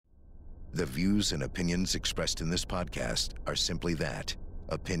The views and opinions expressed in this podcast are simply that,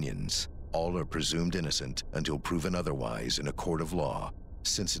 opinions. All are presumed innocent until proven otherwise in a court of law.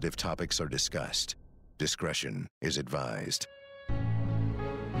 Sensitive topics are discussed. Discretion is advised.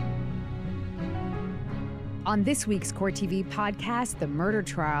 On this week's Court TV podcast, the murder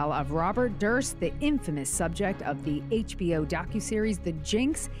trial of Robert Durst, the infamous subject of the HBO docu-series The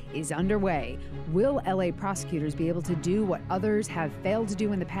Jinx, is underway. Will LA prosecutors be able to do what others have failed to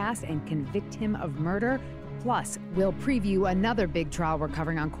do in the past and convict him of murder? Plus, we'll preview another big trial we're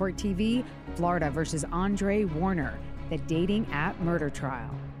covering on Court TV, Florida versus Andre Warner, the dating app murder trial.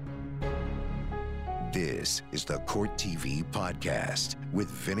 This is the Court TV podcast with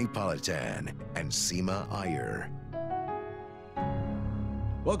Vinnie and Seema Iyer.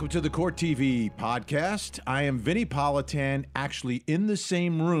 Welcome to the Court TV podcast. I am Vinnie, actually in the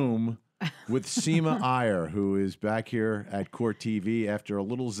same room with Seema Iyer, who is back here at Court TV after a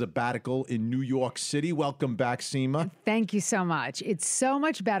little sabbatical in New York City. Welcome back, Seema. Thank you so much. It's so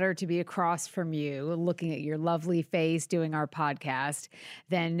much better to be across from you, looking at your lovely face, doing our podcast,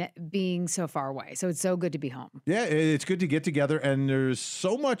 than being so far away. So it's so good to be home. Yeah, it's good to get together, and there's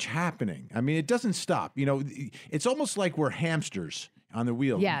so much happening. I mean, it doesn't stop. You know, it's almost like we're hamsters on the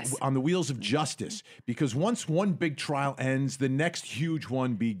wheel, yes, on the wheels of justice, because once one big trial ends, the next huge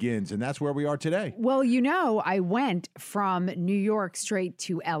one begins, and that's where we are today. Well, you know, I went from New York straight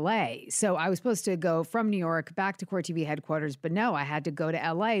to LA. So I was supposed to go from New York back to Court TV headquarters, but no, I had to go to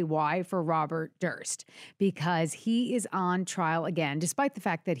LA. Why? For Robert Durst, because he is on trial again, despite the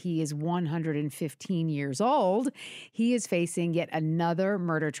fact that he is 115 years old. He is facing yet another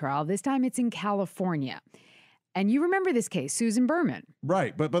murder trial. This time it's in California. And you remember this case, Susan Berman.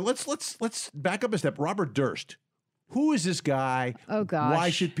 Right, but let's back up a step. Robert Durst. Who is this guy? Oh gosh. Why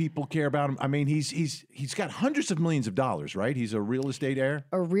should people care about him? I mean, he's got hundreds of millions of dollars, right? He's a real estate heir.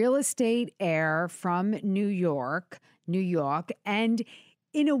 A real estate heir from New York, and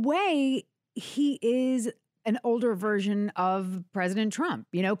in a way, he is an older version of President Trump,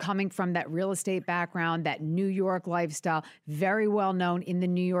 you know, coming from that real estate background, that New York lifestyle, very well known in the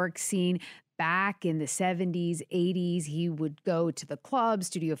New York scene. Back in the 70s, 80s, he would go to the club,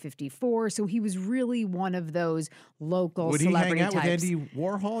 Studio 54. So he was really one of those local celebrity types. Would he hang out with Andy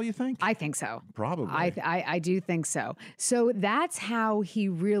Warhol, you think? I think so. Probably. I do think so. So that's how he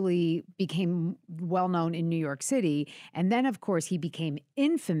really became well-known in New York City. And then, of course, he became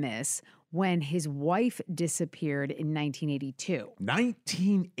infamous when his wife disappeared in 1982.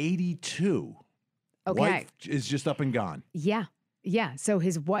 1982? Okay. Wife is just up and gone. Yeah. Yeah. So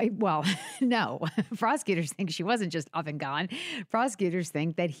his wife, well, no, prosecutors think she wasn't just up and gone. Prosecutors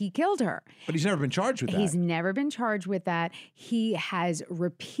think that he killed her. But he's never been charged with that. He's never been charged with that. He has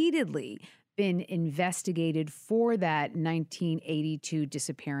repeatedly been investigated for that 1982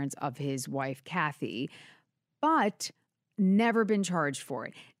 disappearance of his wife, Kathy, but never been charged for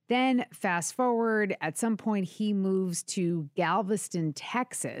it. Then fast forward, at some point he moves to Galveston,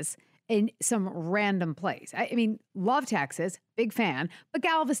 Texas, in some random place. I mean, love Texas, big fan, but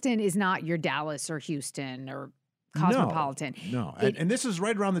Galveston is not your Dallas or Houston or Cosmopolitan. No. And this is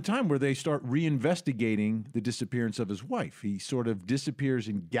right around the time where they start reinvestigating the disappearance of his wife. He sort of disappears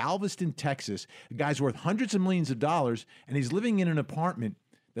in Galveston, Texas. The guy's worth hundreds of millions of dollars, and he's living in an apartment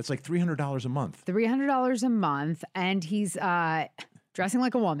that's like $300 a month. $300 a month, and he's dressing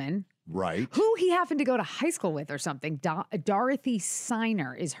like a woman. Right. Who he happened to go to high school with or something. Dorothy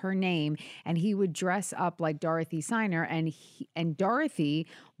Siner is her name, and he would dress up like Dorothy Siner, and Dorothy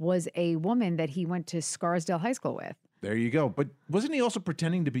was a woman that he went to Scarsdale High School with. There you go. But wasn't he also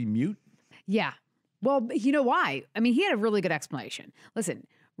pretending to be mute? Yeah. Well, you know why? I mean, he had a really good explanation. Listen,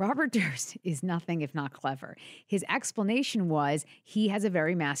 Robert Durst is nothing if not clever. His explanation was he has a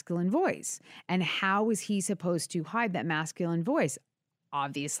very masculine voice. And how is he supposed to hide that masculine voice?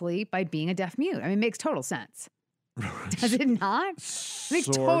 Obviously, by being a deaf mute. I mean, it makes total sense. Does it not? It makes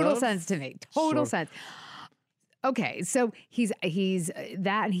total sense to me. Total sense. Okay, so he's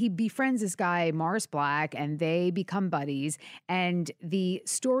that, and he befriends this guy, Morris Black, and they become buddies. And the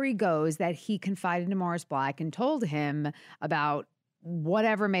story goes that he confided in Morris Black and told him about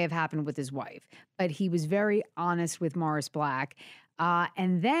whatever may have happened with his wife. But he was very honest with Morris Black.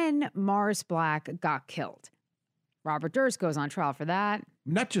 And then Morris Black got killed. Robert Durst goes on trial for that.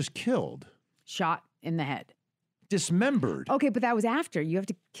 Not just killed. Shot in the head. Dismembered. Okay, but that was after. You have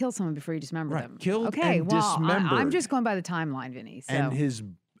to kill someone before you dismember them. Killed and dismembered. I'm just going by the timeline, Vinny. So.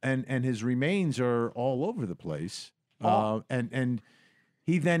 And his remains are all over the place. And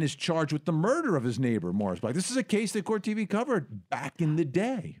he then is charged with the murder of his neighbor, Morris Black. This is a case that Court TV covered back in the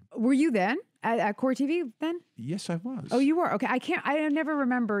day. Were you then? at Court TV then? Yes, I was. Oh, you were? Okay. I never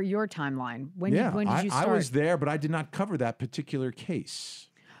remember your timeline. When did you start? I was there, but I did not cover that particular case.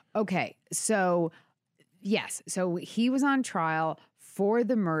 Okay. So, yes. So he was on trial for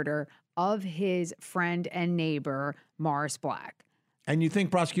the murder of his friend and neighbor, Morris Black. And you think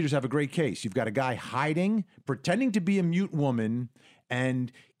prosecutors have a great case. You've got a guy hiding, pretending to be a mute woman,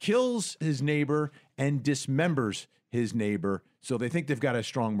 and kills his neighbor and dismembers his neighbor. So they think they've got a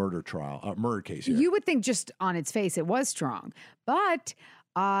strong murder case here. You would think just on its face it was strong. But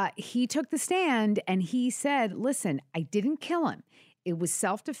he took the stand and he said, listen, I didn't kill him. It was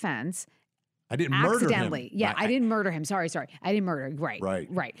self-defense. I didn't murder him. Accidentally. Yeah, I didn't murder him. Sorry. I didn't murder him.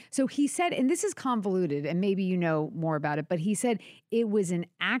 Right. So he said, and this is convoluted, and maybe you know more about it, but he said it was an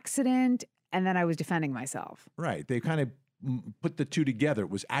accident and then I was defending myself. Right. They kind of put the two together. It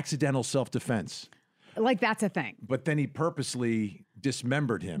was accidental self-defense. Like that's a thing. But then he purposely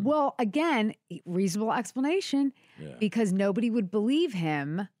dismembered him. Well, again, reasonable explanation, because nobody would believe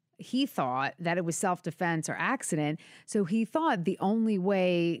him. He thought that it was self-defense or accident. So he thought the only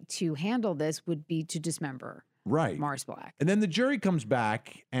way to handle this would be to dismember Morris Black. And then the jury comes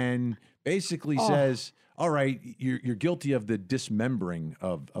back and basically says, all right, you're guilty of the dismembering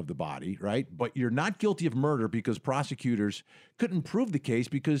of the body, right? But you're not guilty of murder because prosecutors couldn't prove the case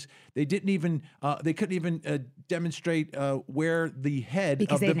because they couldn't even demonstrate where the head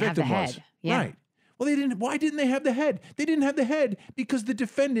of the victim was. Yeah. Right. Well, they didn't. Why didn't they have the head? They didn't have the head because the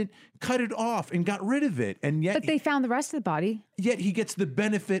defendant cut it off and got rid of it. And yet, but they found the rest of the body. Yet he gets the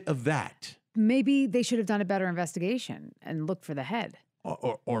benefit of that. Maybe they should have done a better investigation and looked for the head.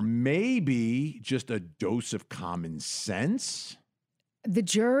 Or maybe just a dose of common sense. The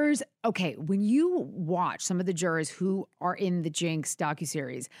jurors, okay, when you watch some of the jurors who are in the Jinx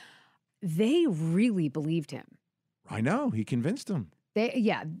docu-series, they really believed him. I know. He convinced them.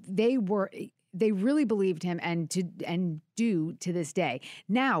 They really believed him and do to this day.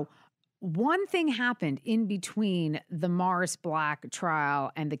 Now, one thing happened in between the Morris Black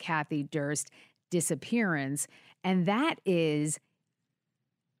trial and the Kathy Durst disappearance, and that is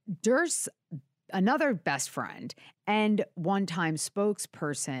Durst's another best friend and one-time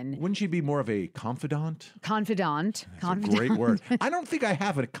spokesperson. Wouldn't she be more of a confidant? Confidant. That's a great word. I don't think I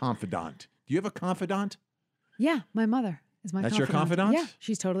have a confidant. Do you have a confidant? Yeah, my mother. That's your confidant? Yeah,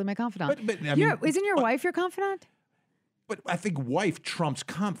 she's totally my confidant. But I mean, isn't your wife your confidant? But I think wife trumps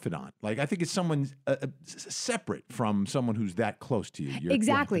confidant. Like, I think it's someone separate from someone who's that close to you.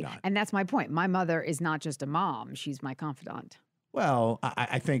 Exactly. And that's my point. My mother is not just a mom. She's my confidant. Well,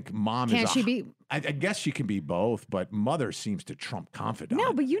 I think mom Can't she be? I guess she can be both, but mother seems to trump confidant.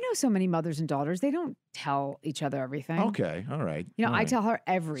 No, but you know so many mothers and daughters, they don't tell each other everything. Okay, all right. You know, all right. I tell her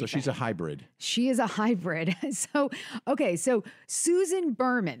everything. So she's a hybrid. She is a hybrid. So Susan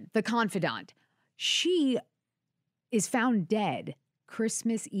Berman, the confidant, she is found dead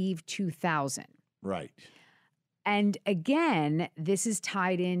Christmas Eve 2000. Right. And again, this is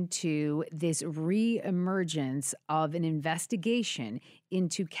tied into this reemergence of an investigation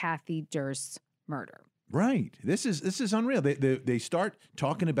into Kathy Durst's murder. Right. This is unreal. They start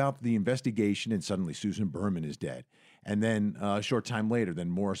talking about the investigation, and suddenly Susan Berman is dead. And then a short time later,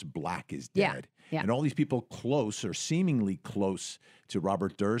 then Morris Black is dead. Yeah. And all these people close or seemingly close to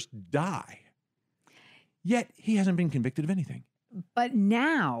Robert Durst die. Yet he hasn't been convicted of anything. But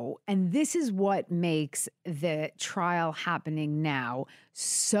now, and this is what makes the trial happening now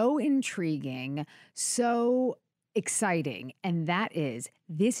so intriguing, so exciting, and that is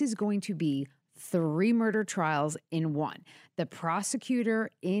this is going to be 3 murder trials in one. The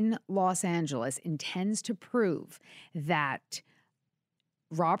prosecutor in Los Angeles intends to prove that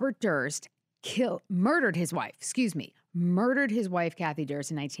Robert Durst murdered his wife, Kathy Durst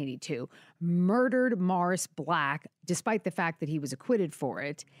in 1982, murdered Morris Black, despite the fact that he was acquitted for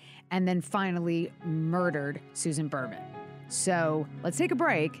it, and then finally murdered Susan Berman. So let's take a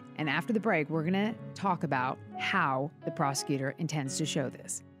break, and after the break, we're going to talk about how the prosecutor intends to show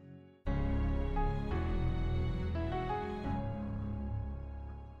this.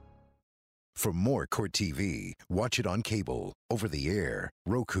 For more Court TV, watch it on cable, over the air,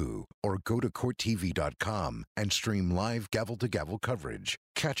 Roku, or go to CourtTV.com and stream live gavel-to-gavel coverage.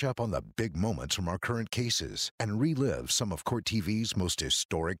 Catch up on the big moments from our current cases and relive some of Court TV's most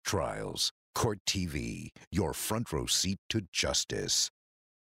historic trials. Court TV, your front row seat to justice.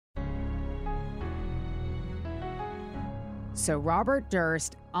 So Robert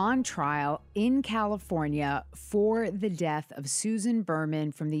Durst on trial in California for the death of Susan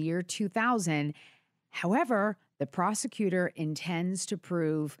Berman from the year 2000. However, the prosecutor intends to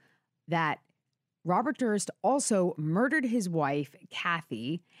prove that Robert Durst also murdered his wife,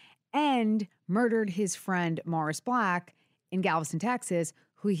 Kathy, and murdered his friend Morris Black in Galveston, Texas,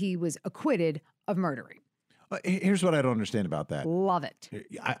 who he was acquitted of murdering. Here's what I don't understand about that. Love it.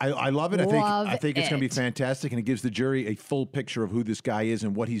 I love it. I think it's going to be it. fantastic, and it gives the jury a full picture of who this guy is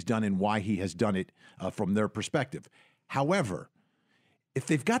and what he's done and why he has done it from their perspective. However, if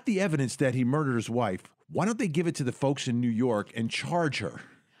they've got the evidence that he murdered his wife, why don't they give it to the folks in New York and charge her?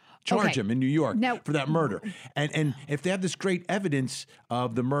 Charge him in New York for that murder. And if they have this great evidence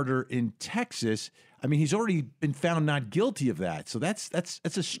of the murder in Texas, I mean, he's already been found not guilty of that. So that's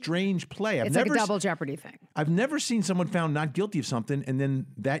a strange play. It's like a double jeopardy thing. I've never seen someone found not guilty of something and then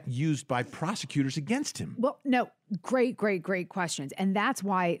that used by prosecutors against him. Well, no, great questions. And that's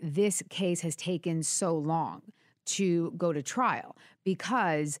why this case has taken so long to go to trial,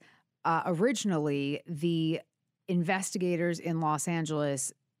 because originally the investigators in Los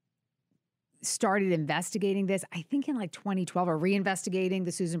Angeles started investigating this, I think in like 2012, or reinvestigating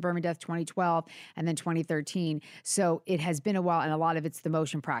the Susan Berman death 2012 and then 2013. So it has been a while, and a lot of it's the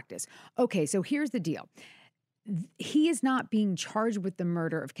motion practice. Okay, so here's the deal. He is not being charged with the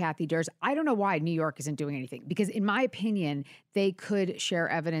murder of Kathy Durst. I don't know why New York isn't doing anything, because in my opinion, they could share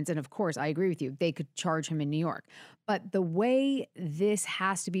evidence. And of course, I agree with you, they could charge him in New York. But the way this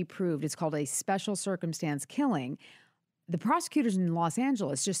has to be proved, it's called a special circumstance killing. The prosecutors in Los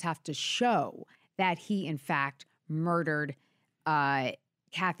Angeles just have to show that he, in fact, murdered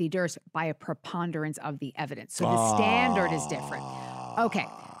Kathy Durst by a preponderance of the evidence. So the standard is different. Okay.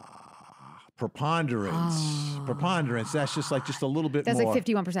 Preponderance. That's just a little bit more. That's like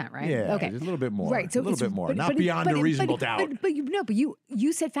 51%, right? Yeah, okay. A little bit more. Right. So a little bit more. Not beyond a reasonable doubt. But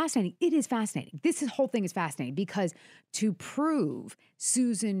you said fascinating. It is fascinating. This whole thing is fascinating, because to prove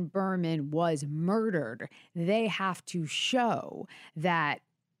Susan Berman was murdered, they have to show that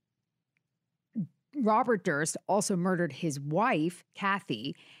Robert Durst also murdered his wife,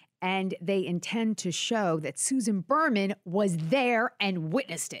 Kathy, and they intend to show that Susan Berman was there and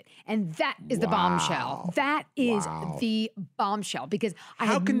witnessed it. And that is the bombshell. That is the bombshell, because I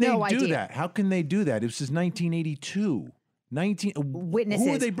had no idea. How can they do that? How can they do that? This is 1982. Witnesses.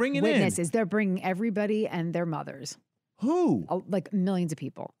 Who are they bringing in? Witnesses. They're bringing everybody and their mothers. Who? Like millions of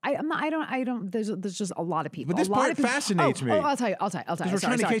people. I don't. There's just a lot of people. But this part fascinates me. I'll tell you. Because we're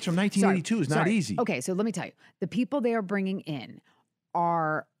trying to case from 1982 is not easy. Okay, so let me tell you. The people they are bringing in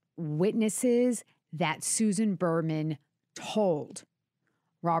are witnesses that Susan Berman told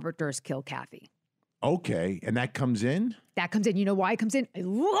Robert Durst killed Kathy. Okay, and that comes in? That comes in. You know why it comes in? I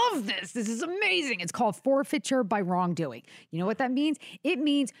love this. This is amazing. It's called forfeiture by wrongdoing. You know what that means? It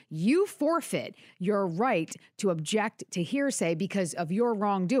means you forfeit your right to object to hearsay because of your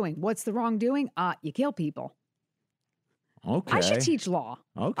wrongdoing. What's the wrongdoing? You kill people. Okay. I should teach law.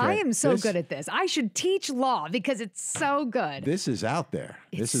 Okay. I am so good at this. I should teach law because it's so good. This is out there.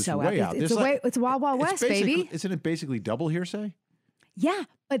 This is so way out. It's Wild Wild West, baby. Isn't it basically double hearsay? Yeah,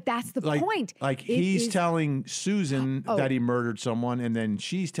 but that's the point. Like he's telling Susan that he murdered someone, and then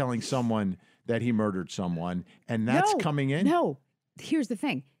she's telling someone that he murdered someone, and that's coming in? No. Here's the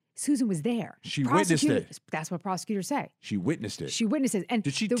thing. Susan was there. She witnessed it. That's what prosecutors say. She witnessed it. She witnessed it. And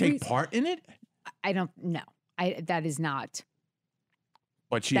did she take part in it? I don't know. That is not.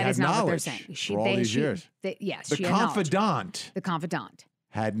 But she had knowledge what they're saying. for all these years. Yes. The confidant. The confidant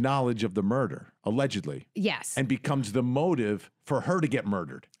had knowledge of the murder, allegedly. Yes. And becomes the motive for her to get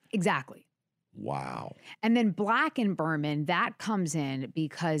murdered. Exactly. Wow. And then Black and Berman, that comes in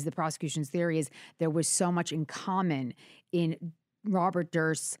because the prosecution's theory is there was so much in common in Robert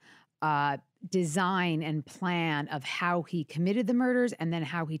Durst's design and plan of how he committed the murders and then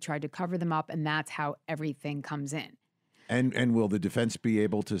how he tried to cover them up. And that's how everything comes in. And will the defense be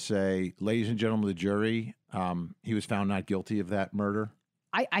able to say, ladies and gentlemen of the jury, he was found not guilty of that murder?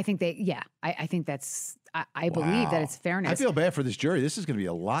 I think I think that's, I believe that it's fairness. I feel bad for this jury. This is going to be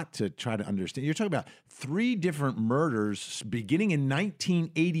a lot to try to understand. You're talking about 3 different murders beginning in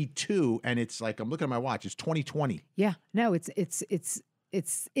 1982, and it's like, I'm looking at my watch, it's 2020. Yeah, no, it's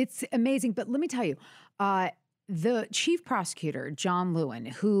amazing. But let me tell you, the chief prosecutor, John Lewin,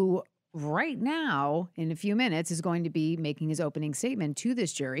 who right now, in a few minutes, is going to be making his opening statement to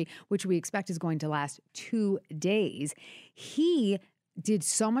this jury, which we expect is going to last 2 days. He did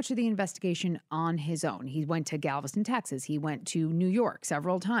so much of the investigation on his own. He went to Galveston, Texas. He went to New York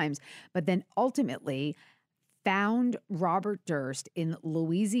several times, but then ultimately found Robert Durst in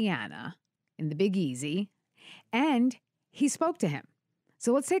Louisiana, in the Big Easy, and he spoke to him.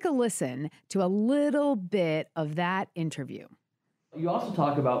 So let's take a listen to a little bit of that interview. You also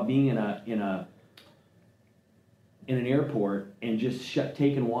talk about being in an airport and just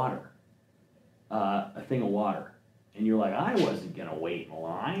taking water, a thing of water. And you're like, I wasn't gonna wait in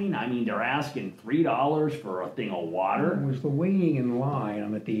line. I mean, they're asking $3 for a thing of water. It was the waiting in line.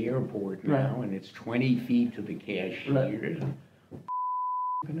 I'm at the airport now, Right. and it's 20 feet to the cashier. Right. I'm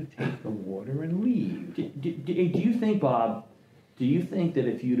gonna take the water and leave. Do you think, Bob, do you think that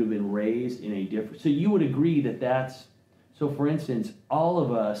if you'd have been raised in a different, so you would agree that that's, so for instance, all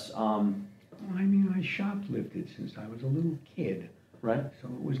of us, I mean, I shoplifted since I was a little kid, right? so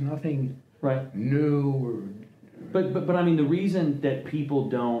it was nothing Right. new or. But I mean, the reason that people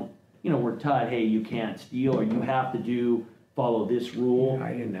don't, we're taught, hey, you can't steal, or you have to follow this rule.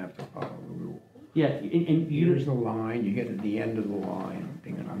 I didn't have to follow the rule. Yeah, and Here's the line, you get at the end of the line. I'm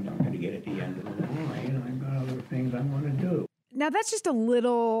thinking, I'm not gonna get at the end of the line, I've got other things I wanna do. Now, that's just a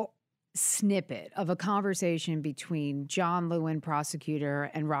little snippet of a conversation between John Lewin, prosecutor,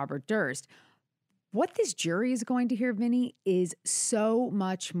 and Robert Durst. What this jury is going to hear, Vinny, is so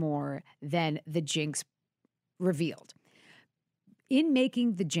much more than the Jinx revealed. In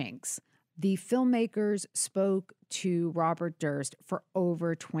making the Jinx, the filmmakers spoke to Robert Durst for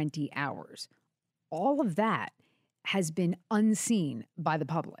over 20 hours. All of that has been unseen by the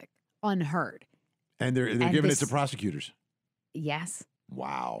public, unheard. And they're giving it to prosecutors. Yes.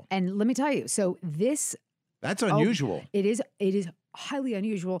 Wow. And let me tell you, so this That's unusual. It is highly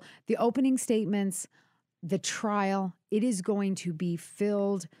unusual. The opening statements, the trial, it is going to be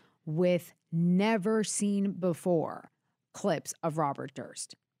filled with never seen before clips of Robert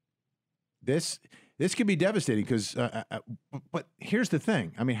Durst. This could be devastating because, but here's the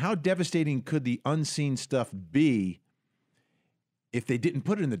thing. I mean, how devastating could the unseen stuff be if they didn't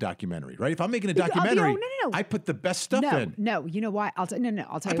put it in the documentary, right? If I'm making a documentary, no. I put the best stuff in. No, you know why? I'll tell you I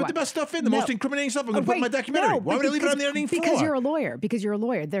why. put the best stuff in, the most incriminating stuff I'm going to put in my documentary. Why would I leave it on the editing floor? Because you're a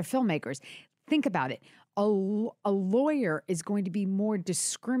lawyer. They're filmmakers. Think about it. A lawyer is going to be more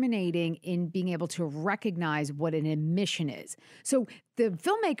discriminating in being able to recognize what an admission is. So the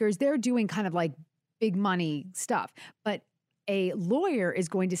filmmakers, they're doing kind of like big money stuff. But a lawyer is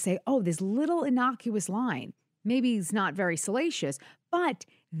going to say, oh, this little innocuous line, maybe it's not very salacious, but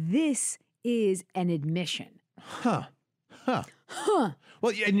this is an admission. Huh.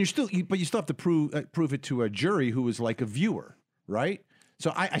 Well, and you still have to prove it to a jury who is like a viewer, right?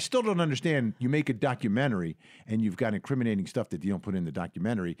 So I still don't understand. You make a documentary and you've got incriminating stuff that you don't put in the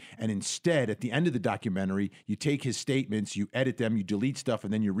documentary. And instead, at the end of the documentary, you take his statements, you edit them, you delete stuff,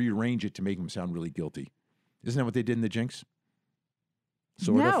 and then you rearrange it to make him sound really guilty. Isn't that what they did in the Jinx?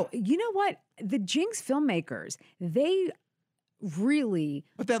 No, you know what? The Jinx filmmakers, they really.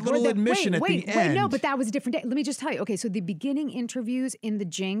 But that little admission at the end. Wait, no, but that was a different day. Let me just tell you. Okay, so the beginning interviews in the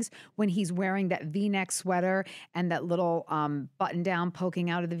Jinx, when he's wearing that V-neck sweater and that little button down poking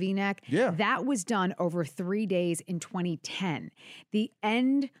out of the V-neck, that was done over 3 days in 2010. The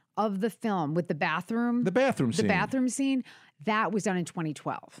end of the film with the bathroom scene, that was done in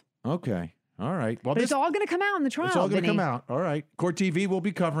 2012. Okay. All right. Well, but it's all going to come out in the trial. It's all going to come out. All right. Court TV will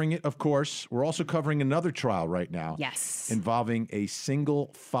be covering it, of course. We're also covering another trial right now. Yes. Involving a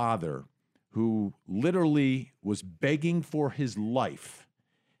single father who literally was begging for his life,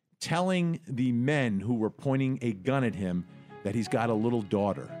 telling the men who were pointing a gun at him that he's got a little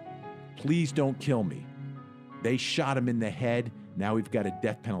daughter. Please don't kill me. They shot him in the head. Now we've got a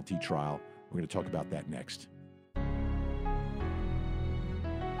death penalty trial. We're going to talk about that next.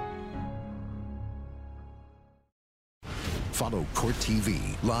 Follow Court TV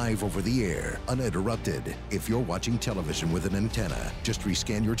live over the air, uninterrupted. If you're watching television with an antenna, just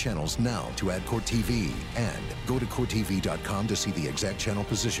rescan your channels now to add Court TV. And go to CourtTV.com to see the exact channel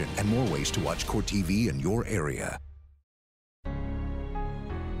position and more ways to watch Court TV in your area.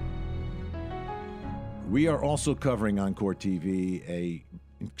 We are also covering on Court TV a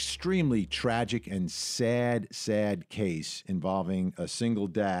extremely tragic and sad case involving a single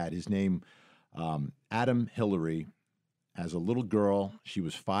dad. His name, Adam Hillary. As a little girl, she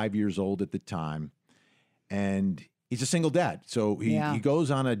was 5 years old at the time, and he's a single dad. So he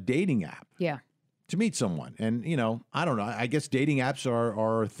goes on a dating app to meet someone. And, I don't know, I guess dating apps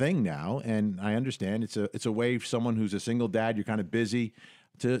are a thing now, and I understand it's a way for someone who's a single dad, you're kind of busy,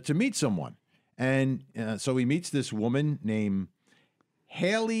 to meet someone. And so he meets this woman named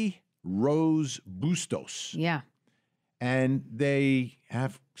Haley Rose Bustos. Yeah. And they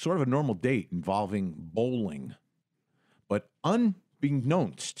have sort of a normal date involving bowling. But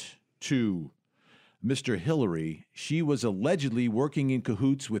unbeknownst to Mr. Hillary, she was allegedly working in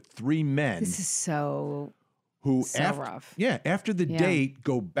cahoots with 3 men. This is so rough. Yeah, after the date,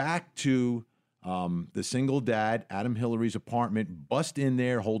 go back to the single dad, Adam Hillary's apartment, bust in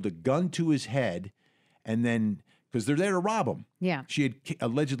there, hold a gun to his head, and then because they're there to rob him. Yeah. She had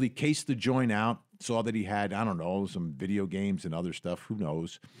allegedly cased the joint out, saw that he had, I don't know, some video games and other stuff, who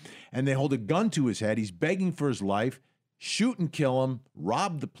knows. And they hold a gun to his head. He's begging for his life, shoot and kill him,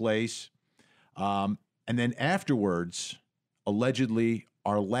 rob the place. And then afterwards, allegedly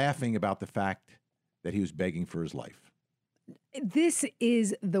are laughing about the fact that he was begging for his life. This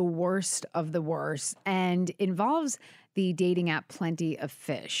is the worst of the worst and involves the dating app Plenty of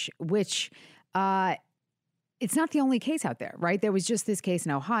Fish, which it's not the only case out there, right? There was just this case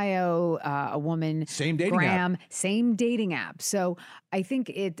in Ohio, a woman, Same dating Graham, app. same dating app. So I think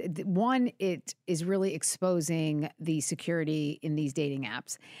it is really exposing the security in these dating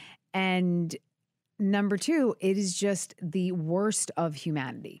apps. And number two, it is just the worst of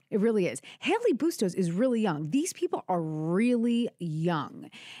humanity. It really is. Haley Bustos is really young. These people are really young.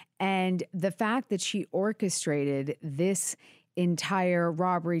 And the fact that she orchestrated this entire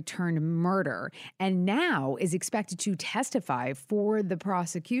robbery turned murder and now is expected to testify for the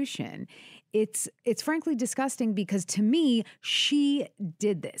prosecution. It's frankly disgusting because to me, she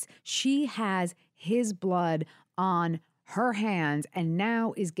did this. She has his blood on her hands and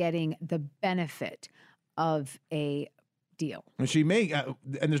now is getting the benefit of a deal. And she may, and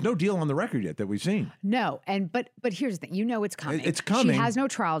there's no deal on the record yet that we've seen. No, but here's the thing. You know it's coming. It's coming. She has no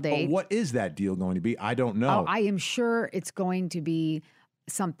trial date. But what is that deal going to be? I don't know. Oh, I am sure it's going to be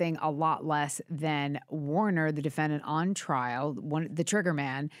something a lot less than Warner, the defendant on trial, the trigger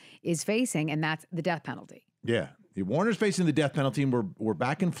man, is facing, and that's the death penalty. Yeah. Warner's facing the death penalty, and we're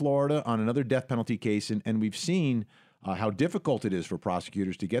back in Florida on another death penalty case, and we've seen how difficult it is for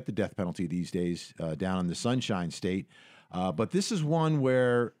prosecutors to get the death penalty these days down in the Sunshine State. But this is one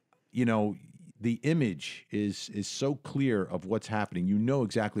where, you know, the image is so clear of what's happening. You know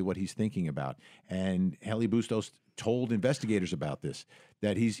exactly what he's thinking about. And Haley Bustos told investigators about this,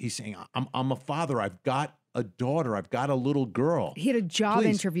 that he's saying, I'm a father. I've got a daughter. I've got a little girl. He had a job Please.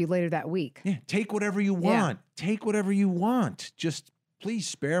 interview later that week. Yeah, take whatever you want. Yeah. Take whatever you want. Just please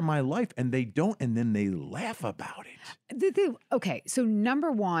spare my life. And they don't, and then they laugh about it. Okay, so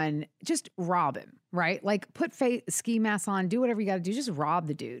number one, just rob him, right? Like put ski masks on, do whatever you got to do, just rob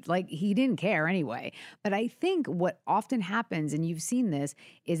the dude. Like he didn't care anyway. But I think what often happens, and you've seen this,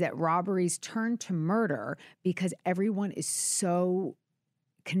 is that robberies turn to murder because everyone is so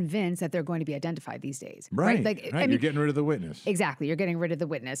convinced that they're going to be identified these days. Right. Like, right. You're getting rid of the witness. Exactly. You're getting rid of the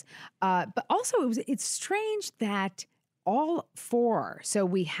witness. But also it's strange that all four. So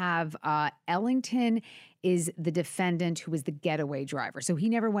we have Ellington is the defendant who was the getaway driver. So he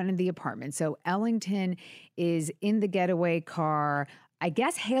never went in the apartment. So Ellington is in the getaway car. I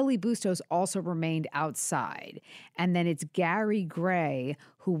guess Haley Bustos also remained outside. And then it's Gary Gray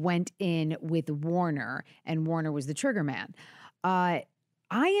who went in with Warner, and Warner was the trigger man. I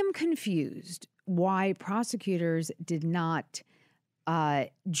am confused why prosecutors did not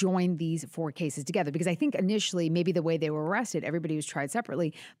join these four cases together, because I think initially maybe the way they were arrested, everybody was tried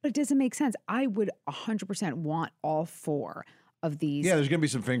separately, but it doesn't make sense. I would 100% want all four of these. Yeah, there's going to be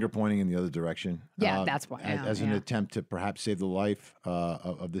some finger pointing in the other direction. Yeah, that's why. As an attempt to perhaps save the life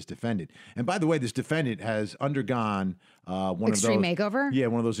of this defendant. And by the way, this defendant has undergone one extreme of those makeover. Yeah,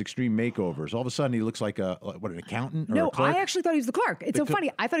 one of those extreme makeovers. All of a sudden, he looks like an accountant or No, a clerk? I actually thought he was the clerk. It's so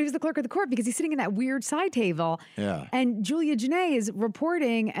funny. I thought he was the clerk of the court because he's sitting in that weird side table. Yeah. And Julia Janae is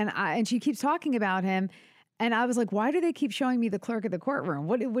reporting, and she keeps talking about him. And I was like, why do they keep showing me the clerk of the courtroom?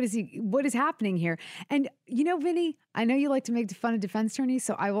 What is happening here? And you know, Vinny, I know you like to make fun of defense attorneys,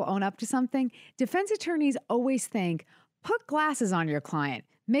 so I will own up to something. Defense attorneys always think, put glasses on your client,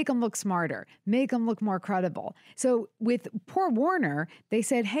 make them look smarter, make them look more credible. So with poor Warner, they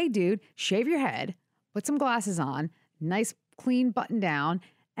said, hey, dude, shave your head, put some glasses on, nice clean button down,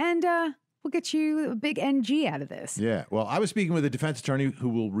 and we'll get you a big NG out of this. Yeah. Well, I was speaking with a defense attorney who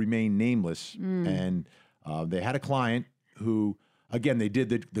will remain nameless, and they had a client who, again, they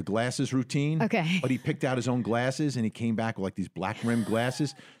did the glasses routine. Okay. But he picked out his own glasses, and he came back with like these black rimmed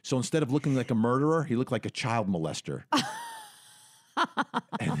glasses. So instead of looking like a murderer, he looked like a child molester.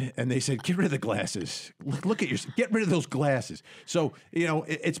 and they said, get rid of the glasses. Look at get rid of those glasses. So, you know,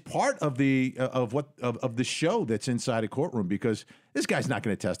 it's part of the show that's inside a courtroom, because this guy's not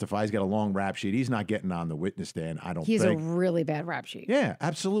going to testify. He's got a long rap sheet. He's not getting on the witness stand, I don't think. He has a really bad rap sheet. Yeah,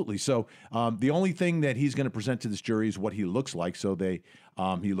 absolutely. So the only thing that he's going to present to this jury is what he looks like. So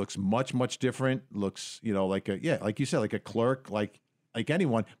he looks much, much different. Looks, you know, like you said, like a clerk, like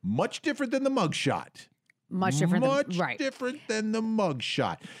anyone, much different than the mugshot. Much different Much than, right. different than the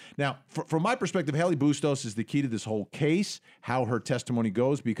mugshot. Now, from my perspective, Haley Bustos is the key to this whole case, how her testimony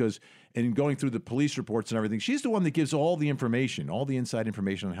goes, because in going through the police reports and everything, she's the one that gives all the information, all the inside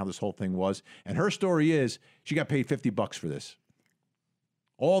information on how this whole thing was. And her story is she got paid $50 for this.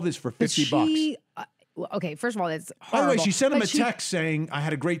 All this for $50. Okay, first of all, it's By horrible. the way, she sent him a text saying, I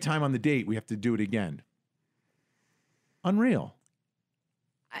had a great time on the date. We have to do it again. Unreal.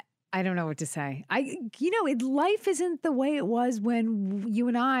 I don't know what to say. Life isn't the way it was when you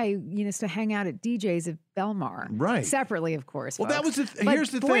and I, used to hang out at DJ's at Belmar. Right. Separately, of course. Well, folks. that was But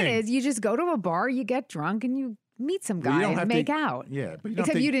here's the point thing. is, you just go to a bar, you get drunk, and you meet some guy and make out. Yeah, but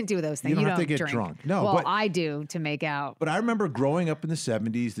Except you didn't do those things. You don't have to don't get drink. drunk. No, well, but I do to make out. But I remember growing up in the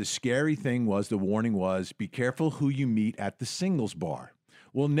 70s, the scary thing was, the warning was, be careful who you meet at the singles bar.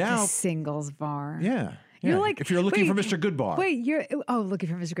 Well, now... The singles bar. Yeah. You're yeah. like, if you're looking for Mr. Goodbar. Wait, looking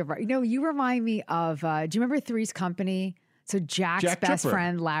for Mr. Goodbar. You remind me of, do you remember Three's Company? So Jack's best Tripper.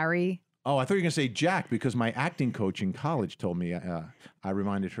 friend, Larry. Oh, I thought you were going to say Jack, because my acting coach in college told me I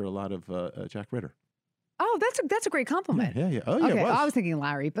reminded her a lot of Jack Ritter. Oh, that's a great compliment. Yeah. Oh, yeah, okay, it was. I was thinking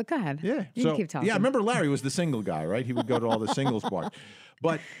Larry, but go ahead. Yeah. You can keep talking. Yeah, I remember Larry was the single guy, right? He would go to all the singles bars.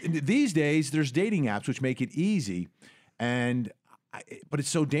 But these days, there's dating apps which make it easy, but it's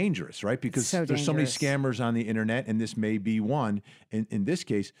so dangerous, right? Because there's so many scammers on the internet, and this may be one in this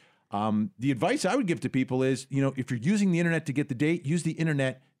case. The advice I would give to people is, if you're using the internet to get the date, use the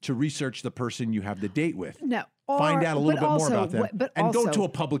internet to research the person you have the date with. No. Find out a little bit more about them. Go to a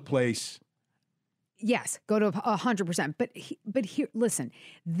public place. Yes, go to 100%. But here, listen,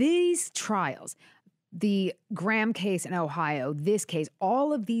 these trials, the Graham case in Ohio, this case,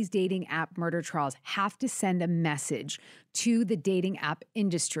 all of these dating app murder trials have to send a message to the dating app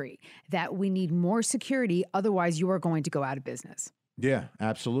industry that we need more security. Otherwise, you are going to go out of business. Yeah,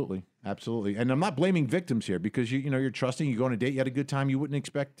 absolutely. Absolutely. And I'm not blaming victims here, because you're trusting, you go on a date, you had a good time, you wouldn't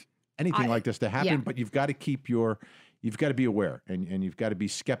expect anything like this to happen, but you've got to you've got to be aware, and you've got to be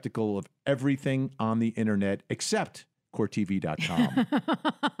skeptical of everything on the internet except courttv.com,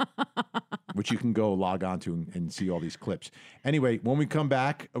 which you can go log on to and see all these clips. Anyway, when we come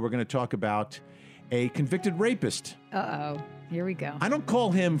back, we're going to talk about a convicted rapist. Uh-oh. Here we go. I don't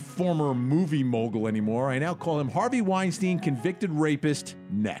call him former movie mogul anymore. I now call him Harvey Weinstein, convicted rapist,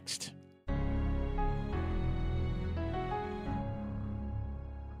 next.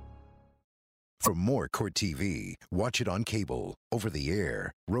 For more Court TV, watch it on cable, over the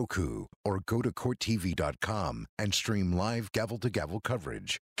air, Roku, or go to courttv.com and stream live gavel-to-gavel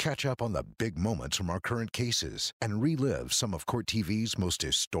coverage. Catch up on the big moments from our current cases and relive some of Court TV's most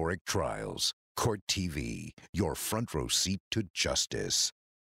historic trials. Court TV, your front row seat to justice.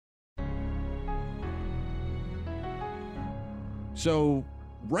 So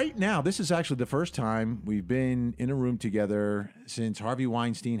right now, this is actually the first time we've been in a room together since Harvey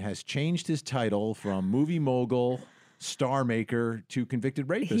Weinstein has changed his title from movie mogul, star maker, to convicted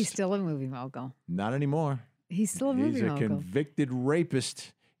rapist. He's still a movie mogul. Not anymore. He's still a movie mogul. He's a convicted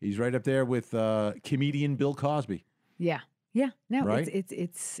rapist. He's right up there with comedian Bill Cosby. Yeah. No, right?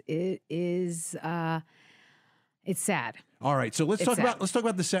 It's sad. All right, so let's talk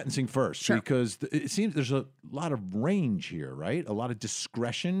about the sentencing first, because it seems there's a lot of range here, right? A lot of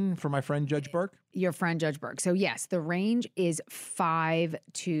discretion for my friend Judge Burke. Your friend Judge Burke. So yes, the range is 5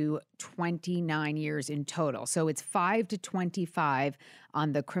 to 29 years in total. So it's 5 to 25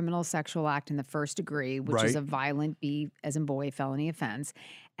 on the criminal sexual act in the first degree, which is a violent B as in boy felony offense,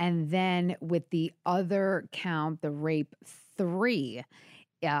 and then with the other count, the rape 3.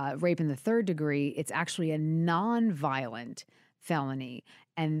 Rape in the third degree, it's actually a non-violent felony.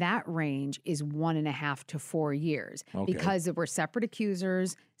 And that range is 1.5 to 4 years. Okay. Because there were separate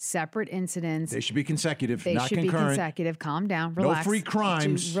accusers, separate incidents. They should be consecutive, They not should concurrent. be consecutive. Calm down. Relax. No free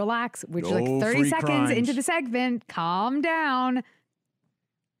crimes. Relax. Which is No like 30 free seconds crimes. into the segment. Calm down.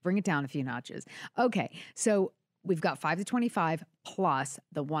 Bring it down a few notches. Okay. So we've got 5 to 25 plus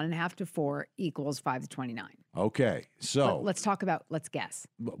the 1.5 to 4 equals 5 to 29. Okay, so Let's guess.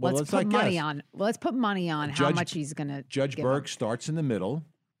 Well, let's put money on. Let's put money on how Judge- much he's going to. Judge Burke starts in the middle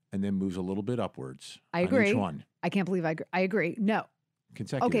and then moves a little bit upwards. I on agree. each one. I can't believe I agree. No.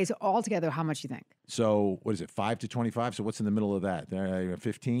 Consecutive. Okay, so altogether, how much you think? So what is it, 5 to 25? So what's in the middle of that?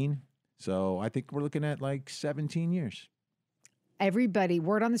 15? So I think we're looking at like 17 years. Everybody,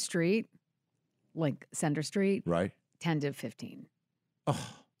 word on the street, like Center Street, Right. 10 to 15. Oh,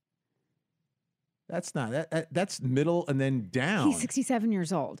 that's not that's middle and then down. He's 67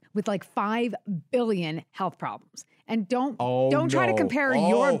 years old with like 5 billion health problems. And don't Oh, try to no. compare Oh.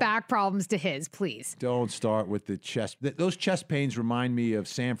 your back problems to his, please. Don't start with the chest. Those chest pains remind me of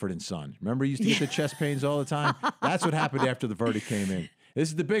Sanford and Son. Remember, you used to get the chest pains all the time? That's what happened after the verdict came in. This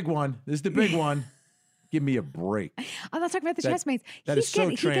is the big one. This is the big one. Give me a break. I'm not talking about the chest pains. That is so He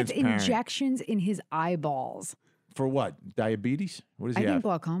gets transparent. injections in his eyeballs. For what? Diabetes? What does I he think have?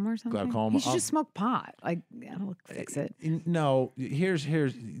 glaucoma or something. Glaucoma. He should just smoke pot. Like, that'll fix it. No, here's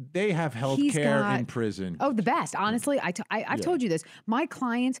they have health He's care got- in prison. Oh, the best. Honestly, I've told you this. My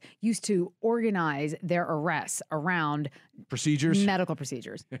clients used to organize their arrests around Procedures? medical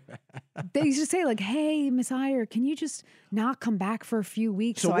procedures. They used to say like, "Hey, Miss Iyer, can you just not come back for a few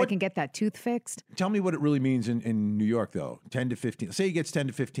weeks So so I what- can get that tooth fixed?" Tell me what it really means in New York, though. 10 to 15. Say he gets 10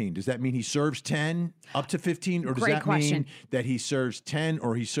 to 15. Does that mean he serves 10 up to 15? Or does Great that question. mean that he serves 10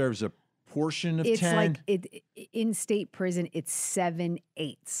 or he serves a portion of It's 10? like in state prison. It's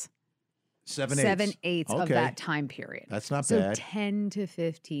 7/8. 7/8. 7/8 of Okay. that time period. That's not so bad. 10 to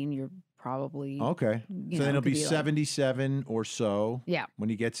 15, you're probably Okay. you So know, then it'll could be like- 77 or so Yeah. when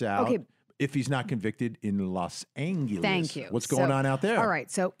he gets out. Okay. If he's not convicted in Los Angeles. Thank you. What's going So- on out there? All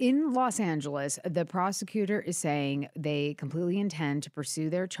right. So in Los Angeles, the prosecutor is saying they completely intend to pursue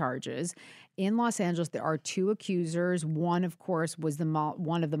their charges. In Los Angeles, there are two accusers. One, of course, was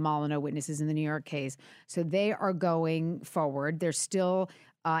one of the Molyneux witnesses in the New York case. So they are going forward. They're still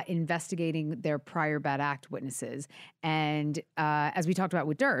investigating their prior bad act witnesses. And as we talked about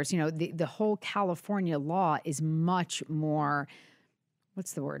with Durst, the whole California law is much more,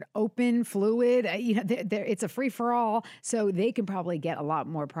 what's the word? Open, fluid. It's a free for all. So they can probably get a lot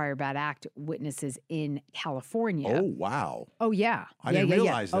more prior bad act witnesses in California. Oh, wow. Oh, yeah. I Yeah, didn't yeah, yeah.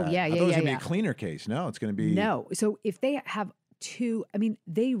 realize that. Oh, yeah, I yeah, thought it was yeah, going to yeah. be a cleaner case. No, it's going to be. No. So if they have two,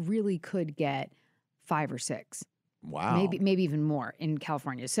 they really could get 5 or 6. Wow. Maybe even more in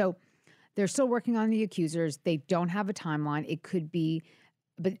California. So they're still working on the accusers. They don't have a timeline. It could be,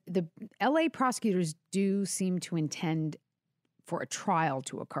 but the LA prosecutors do seem to intend for a trial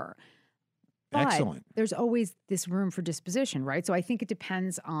to occur. But Excellent. there's always this room for disposition, right? So I think it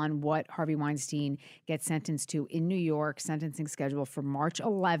depends on what Harvey Weinstein gets sentenced to in New York, sentencing schedule for March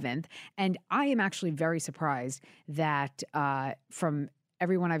 11th. And I am actually very surprised that from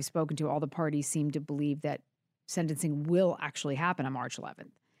everyone I've spoken to, all the parties seem to believe that sentencing will actually happen on March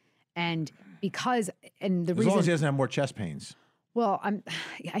 11th. And because, and the As reason, long as he doesn't have more chest pains. well,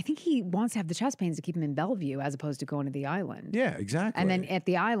 I think he wants to have the chest pains to keep him in Bellevue as opposed to going to the island. Yeah, exactly. And then at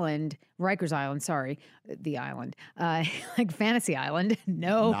the island, Rikers Island, the island, like Fantasy Island.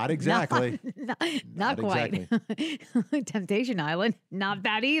 No, Not exactly. Not quite. Temptation Island, not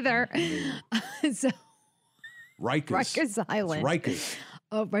that either. So Rikers Island. It's Rikers.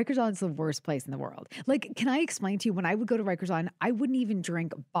 Oh, Rikers Island's the worst place in the world. Like, can I explain to you, when I would go to Rikers Island, I wouldn't even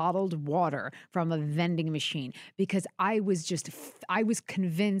drink bottled water from a vending machine because I was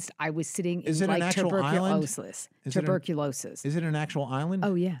convinced I was sitting Is in it an like actual island? tuberculosis. Is it an actual island?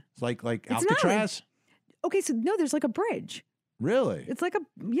 Oh, yeah. It's like an Alcatraz? Okay, so no, there's like a bridge. Really? It's like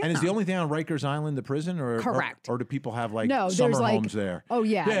yeah. And is the only thing on Rikers Island the prison, or Correct. Or do people have like No, summer there's like- homes there? Oh,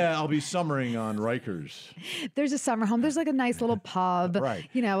 yeah. Yeah, I'll be summering on Rikers. There's a summer home. There's like a nice little pub. Right.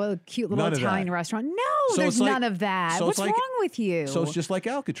 A cute little None of Italian that. restaurant. No, So there's it's like- none of that. so What's it's like- wrong with you? So it's just like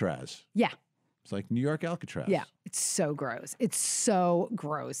Alcatraz. yeah. It's like New York Alcatraz. Yeah, it's so gross. It's so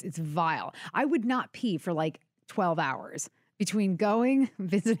gross. It's vile. I would not pee for like 12 hours between going,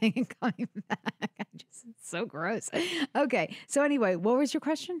 visiting, and coming back. It's so gross. Okay. So anyway, what was your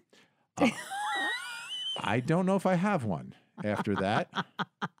question? I don't know if I have one after that.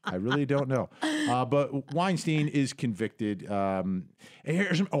 I really don't know. But Weinstein is convicted.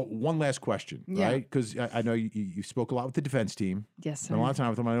 Here's one last question, Yeah. right? Because I know you spoke a lot with the defense team. Yes, Spent a lot sir. of time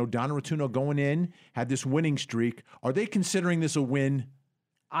with them. I know Donna Rotuno going in had this winning streak. Are they considering this a win?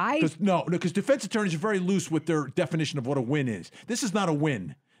 Because defense attorneys are very loose with their definition of what a win is. This is not a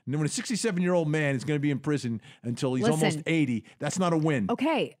win. And when a 67-year-old man is going to be in prison until he's almost Listen. 80, that's not a win.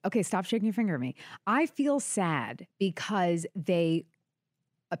 Okay, stop shaking your finger at me. I feel sad because they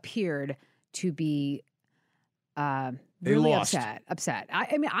appeared to be really lost. upset.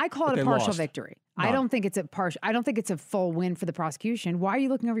 I mean, I call But it they a partial lost. victory. No. I don't think it's a full win for the prosecution. Why are you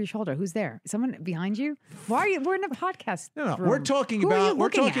looking over your shoulder? Who's there? Someone behind you? Why are you? We're in a podcast. No, room. we're talking Who are you about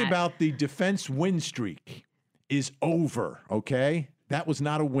looking at? about the defense win streak is over. Okay, that was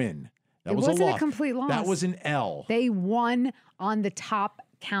not a win. That It was wasn't a a loss. complete loss. That was an L. They won on the top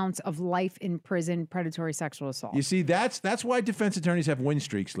counts of life in prison predatory sexual assault. You see, that's why defense attorneys have win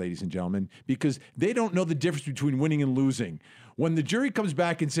streaks, ladies and gentlemen, because they don't know the difference between winning and losing. When the jury comes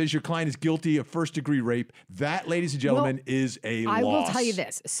back and says your client is guilty of first-degree rape, that, ladies and gentlemen, is a loss. I will tell you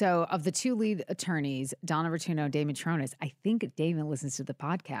this. So of the two lead attorneys, Donna Rotuno and Damon Tronis, I think Damon listens to the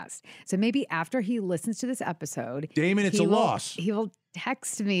podcast. So maybe after he listens to this episode, Damon, it's a loss. He will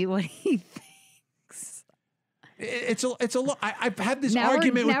text me what he thinks. It's a loss. I've had this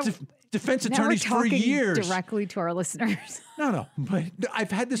argument with defense attorneys for years. Directly to our listeners. No, but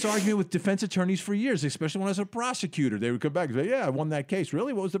I've had this argument with defense attorneys for years, especially when I was a prosecutor. They would come back and say, "Yeah, I won that case.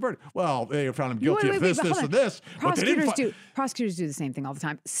 Really? What was the verdict?" Well, they found him guilty of this, and this. Prosecutors do the same thing all the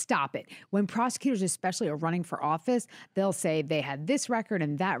time. Stop it. When prosecutors, especially, are running for office, they'll say they had this record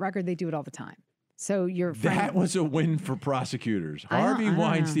and that record. They do it all the time. So that was a win for prosecutors. Harvey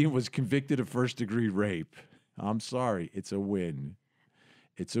Weinstein was convicted of first-degree rape. I'm sorry, it's a win.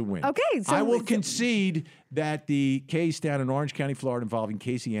 It's a win. Okay, so I will concede that the case down in Orange County, Florida, involving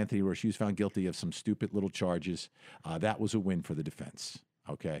Casey Anthony, where she was found guilty of some stupid little charges, that was a win for the defense.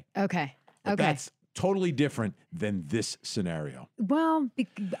 Okay. Okay. But that's totally different than this scenario. Well,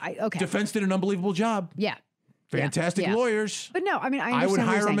 okay. Defense did an unbelievable job. Yeah. Fantastic lawyers. But no, I mean, I would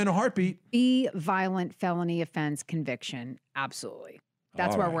hire them in a heartbeat. Be violent felony offense conviction. Absolutely.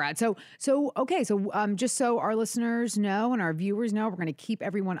 That's where we're at. So just so our listeners know and our viewers know, we're going to keep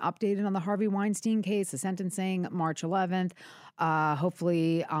everyone updated on the Harvey Weinstein case, the sentencing, March 11th.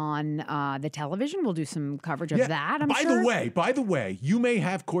 Hopefully on the television, we'll do some coverage of that. By the way, you may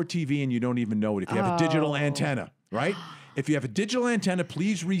have Court TV and you don't even know it if you have a digital antenna, right? If you have a digital antenna,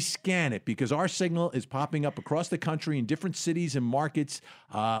 please rescan it because our signal is popping up across the country in different cities and markets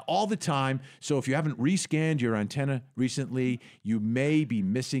all the time. So if you haven't rescanned your antenna recently, you may be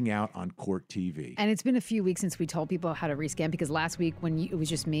missing out on Court TV. And it's been a few weeks since we told people how to rescan because last week when it was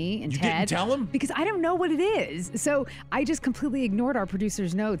just me and Ted. You didn't tell them? Because I don't know what it is. So I just completely ignored our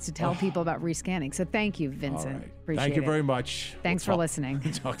producer's notes to tell people about rescanning. So thank you, Vincent. All right. Appreciate it. Thank you very much. Thanks for listening.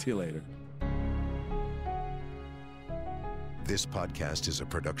 Talk to you later. This podcast is a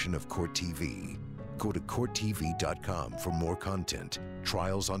production of Court TV. Go to courttv.com for more content,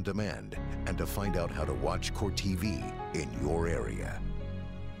 trials on demand, and to find out how to watch Court TV in your area.